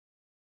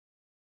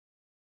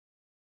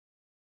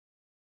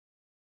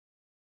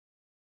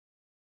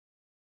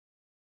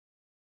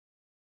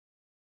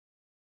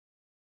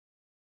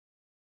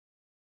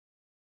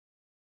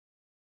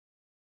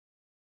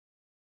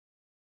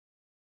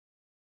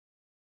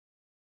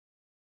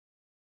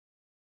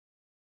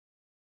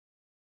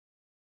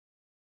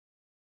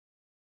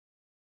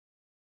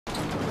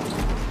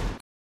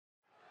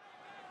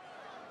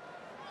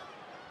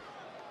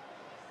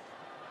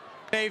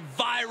A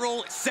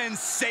viral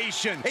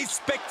sensation, a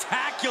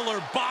spectacular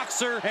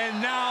boxer,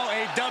 and now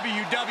a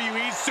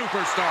WWE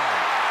superstar.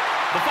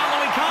 The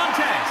following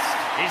contest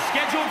is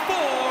scheduled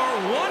for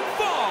one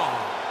fall.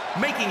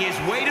 Making his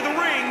way to the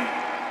ring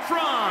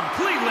from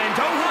Cleveland,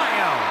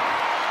 Ohio,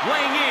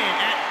 weighing in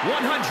at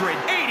 185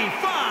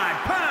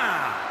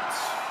 pounds,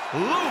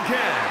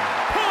 Logan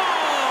Paul.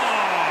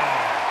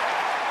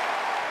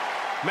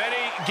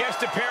 Many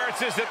guest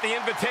appearances at the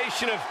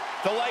invitation of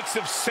the likes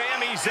of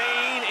Sami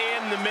Zayn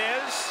and The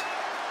Miz.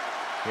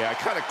 Yeah, I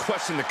kind of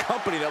question the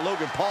company that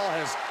Logan Paul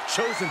has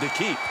chosen to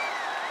keep.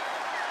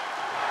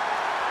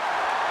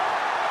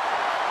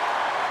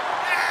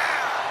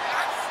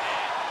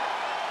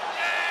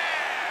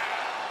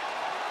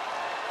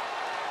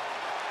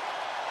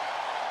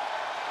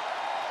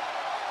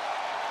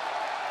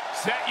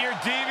 Set your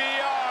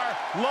DVR.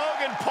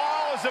 Logan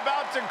Paul is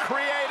about to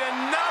create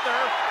another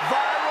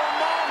viral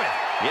moment.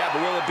 Yeah,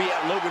 but will it be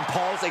at Logan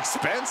Paul's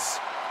expense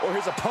or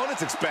his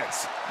opponent's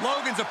expense?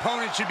 Logan's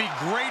opponent should be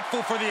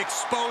grateful for the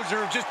exposure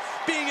of just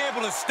being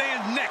able to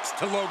stand next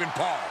to Logan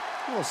Paul.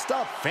 Well,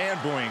 stop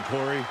fanboying,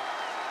 Corey.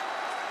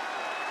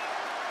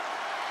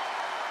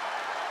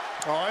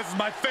 Oh, this is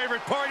my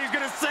favorite part. He's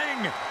gonna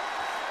sing.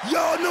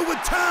 Y'all know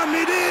what time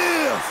it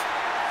is.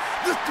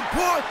 This the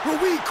part where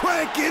we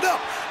crank it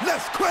up.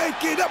 Let's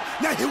crank it up.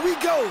 Now here we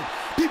go.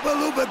 People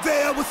over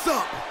there, what's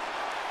up?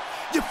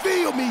 You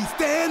feel me?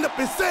 Stand up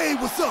and say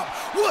what's up.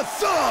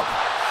 What's up?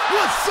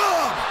 What's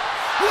up?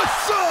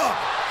 What's up?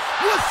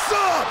 What's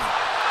up?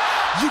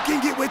 You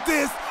can get with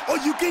this or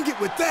you can get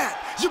with that.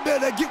 You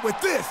better get with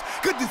this,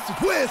 cause this is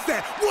where it's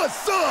at.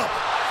 What's up?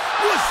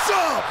 What's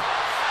up?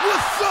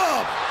 What's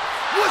up?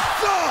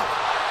 What's up?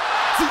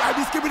 See, I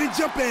be skipping and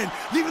jumping,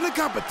 leaving the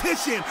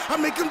competition. I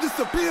make them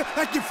disappear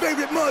like your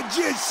favorite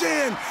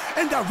magician.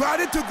 And I ride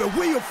it till the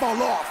wheel fall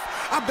off.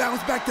 I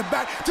bounce back to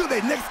back till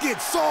their necks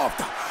get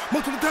soft.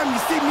 Most of the time you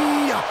see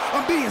me,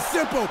 I'm being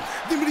simple.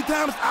 Then many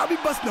times I'll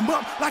be busting them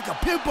up like a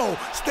pimple,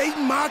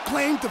 stating my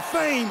claim to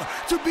fame,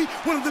 to be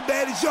one of the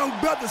baddest young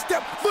brothers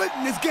step foot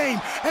in this game.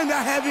 And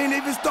I haven't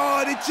even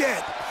started yet.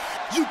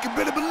 You can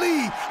better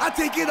believe I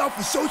take it off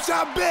a show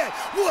shot bet.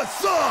 What's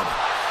up?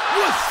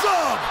 What's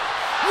up?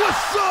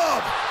 What's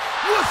up?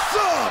 What's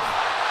up?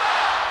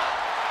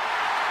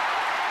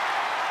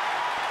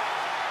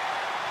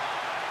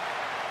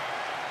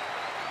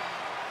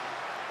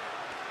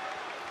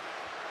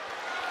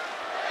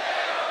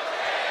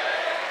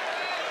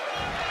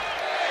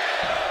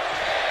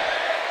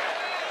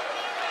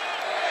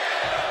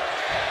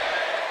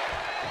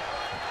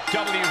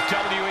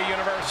 WWE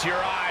Universe, your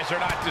eyes are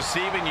not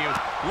deceiving you.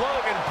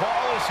 Logan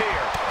Paul is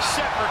here,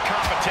 set for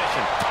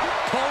competition.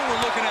 Cole,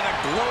 we're looking at a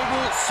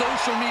global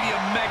social media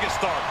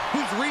megastar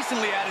who's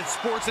recently added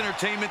sports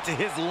entertainment to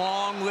his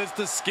long list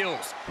of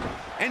skills.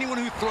 Anyone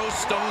who throws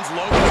stones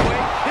Logan's way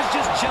is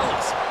just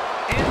jealous,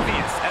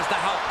 envious as to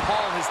how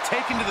Paul has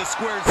taken to the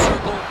squared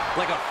circle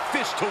like a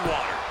fish to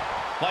water.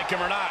 Like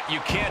him or not,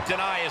 you can't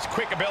deny his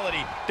quick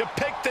ability to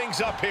pick things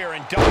up here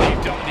in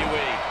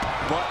WWE.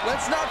 But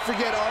let's not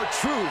forget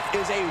R-Truth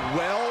is a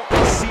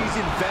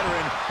well-seasoned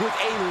veteran with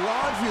a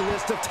laundry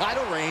list of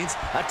title reigns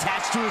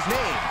attached to his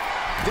name.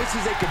 This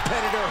is a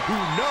competitor who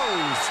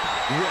knows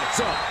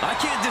what's up. I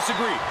can't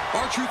disagree.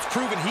 R-Truth's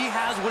proven he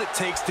has what it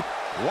takes to...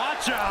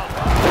 Watch out!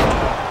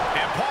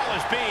 And Paul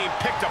is being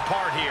picked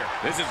apart here.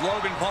 This is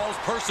Logan Paul's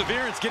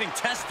perseverance getting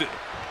tested.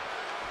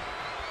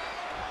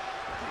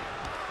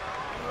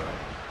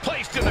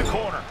 Placed in the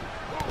corner.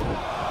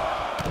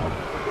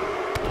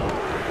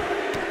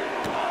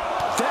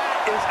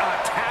 That is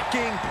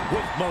attacking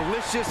with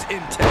malicious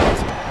intent.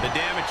 The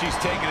damage he's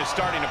taken is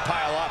starting to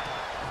pile up.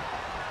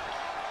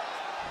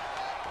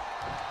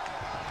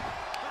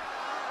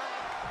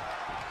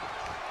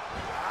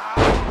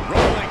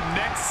 Rolling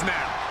neck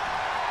snap.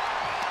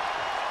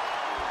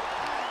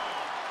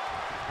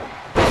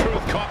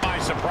 Truth caught by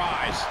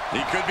surprise.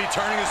 He could be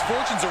turning his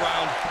fortunes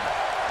around.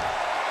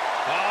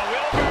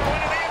 Wilbur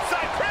winning the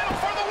inside cradle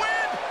for the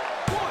win.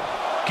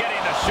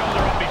 Getting the shoulder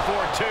up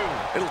before two.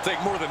 It'll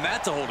take more than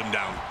that to hold him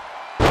down.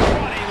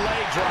 Running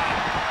leg drop.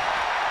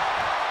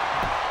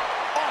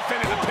 Off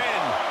into the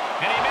pin.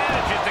 And he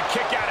manages to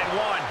kick out at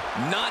one.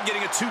 Not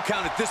getting a 2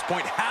 count at this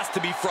point has to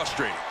be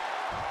frustrating.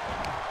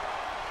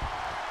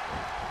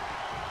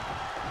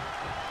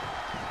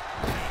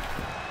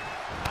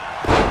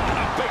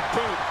 A big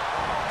boot.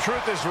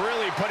 Truth is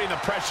really putting the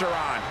pressure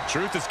on.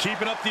 Truth is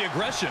keeping up the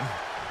aggression.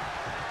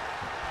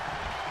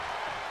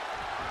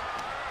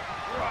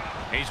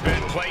 He's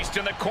been placed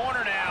in the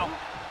corner now.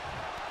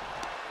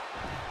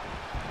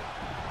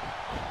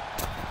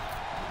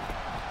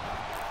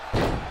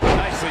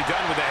 Nicely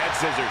done with the head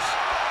scissors.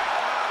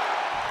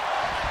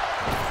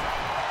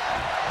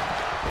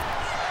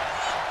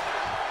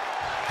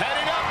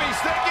 Heading up, he's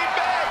thinking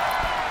big.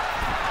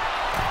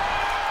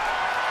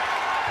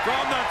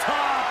 From the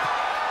top.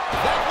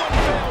 That one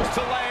fails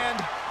to land.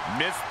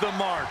 Missed the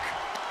mark.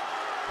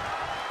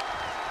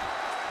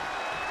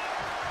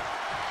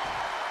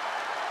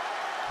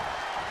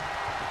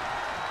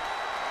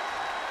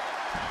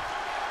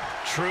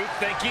 R-Truth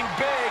thinking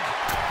big.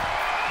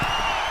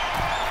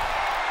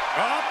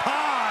 Up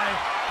high.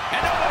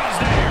 And nobody's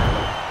there.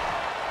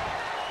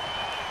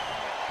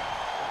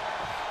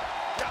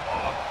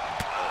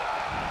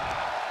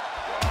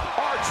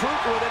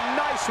 R-Truth with a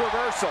nice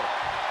reversal.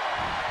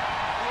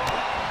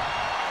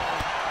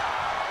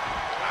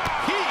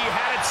 He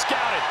had it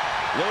scouted.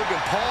 Logan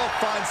Paul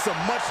finds some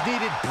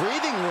much-needed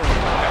breathing room.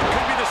 That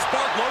could be the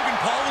spark Logan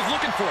Paul was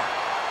looking for.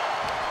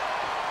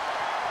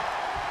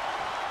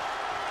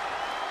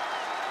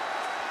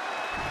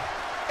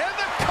 And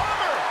the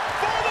cover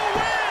for the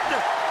win!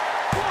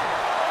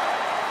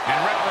 And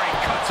referee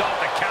cuts off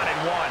the count at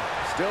 1.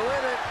 Still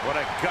in it.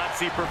 What a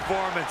gutsy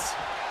performance.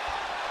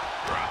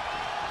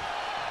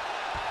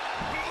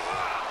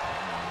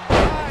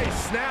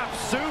 Nice snap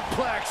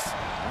suplex.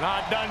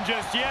 Not done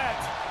just yet.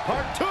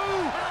 Part 2.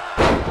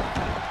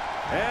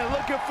 And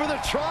looking for the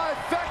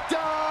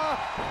trifecta.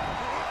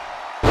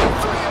 3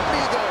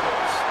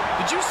 amigos.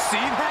 Did you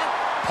see that?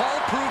 Paul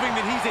proving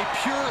that he's a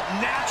pure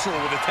natural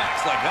with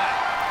attacks like that.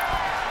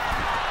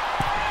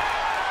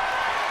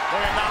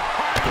 Look at the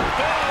heart.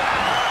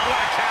 What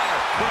a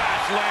counter.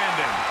 Crash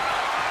landing.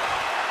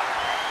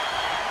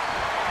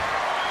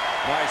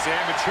 Nice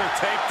amateur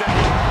takedown.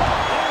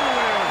 All the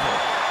way over.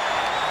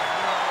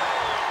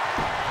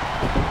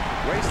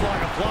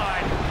 Waistlock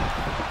applied.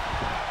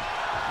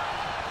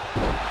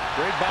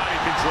 Great body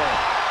control.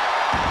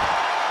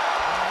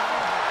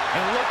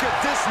 And look at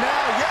this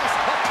now. Yes,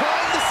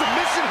 applying the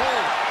submission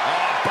hold.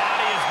 Oh,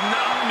 body is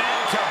not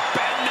meant to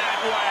bend that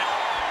way.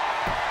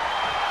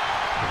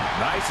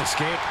 Nice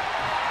escape.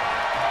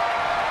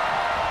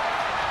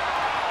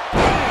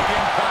 Big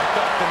impact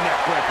off the neck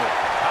breaker.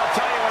 I'll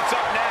tell you what's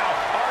up now.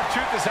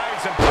 R-Truth is having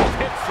some tough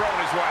hits thrown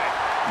his way.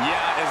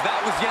 Yeah, as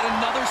that was yet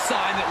another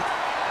sign that...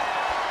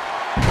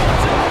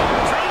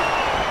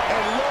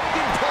 And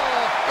Logan Paul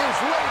is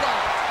laid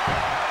out.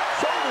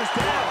 Shoulders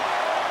down.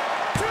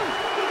 2.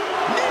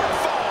 Near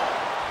fall.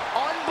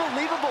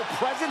 Unbelievable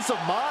presence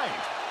of mind.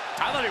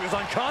 I thought he was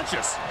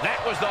unconscious. That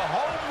was the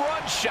home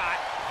run shot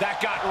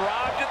that got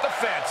robbed at the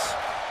fence.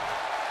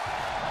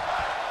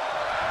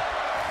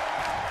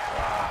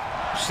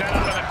 Set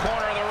up in the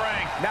corner of the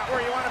ring. Not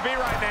where you want to be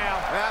right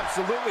now.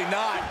 Absolutely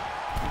not.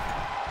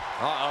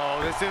 Uh-oh,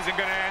 this isn't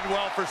going to end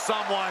well for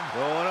someone.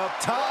 Going up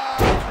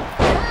top.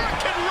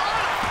 Hurricane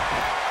run!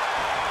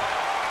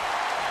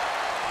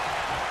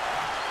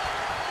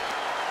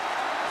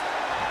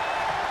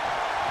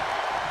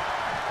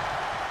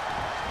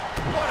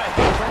 What a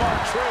hit from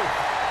R-Truth.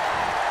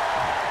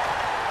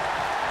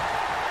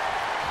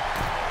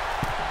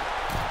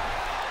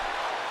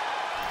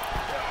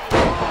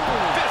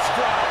 Fist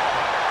drop.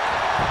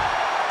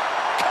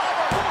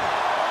 Cover.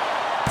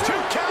 2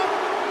 count.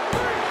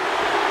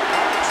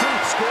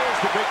 R-Truth scores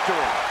the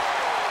victory.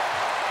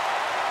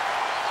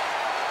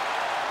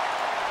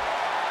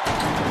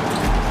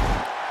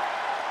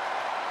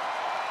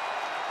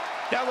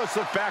 Now let's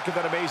look back at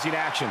that amazing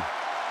action.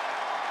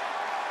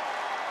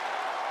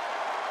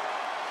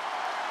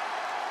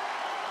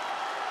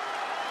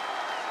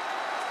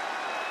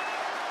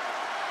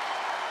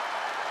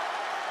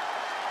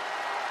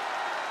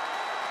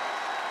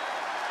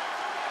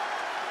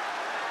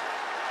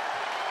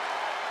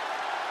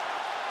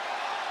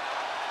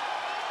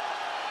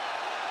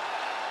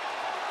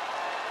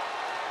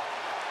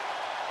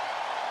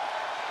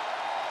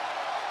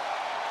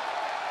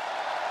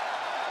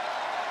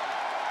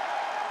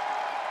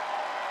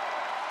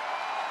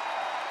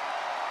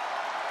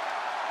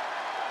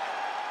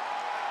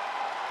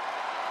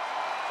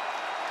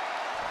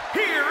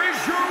 Here is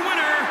your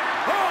winner,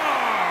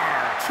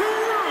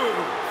 R-Truth.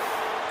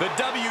 The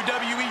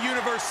WWE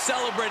Universe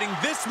celebrating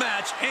this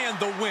match and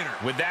the winner.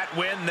 With that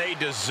win, they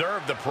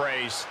deserve the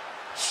praise.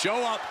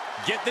 Show up,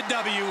 get the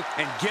W,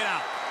 and get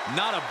out.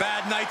 Not a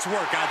bad night's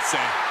work, I'd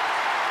say.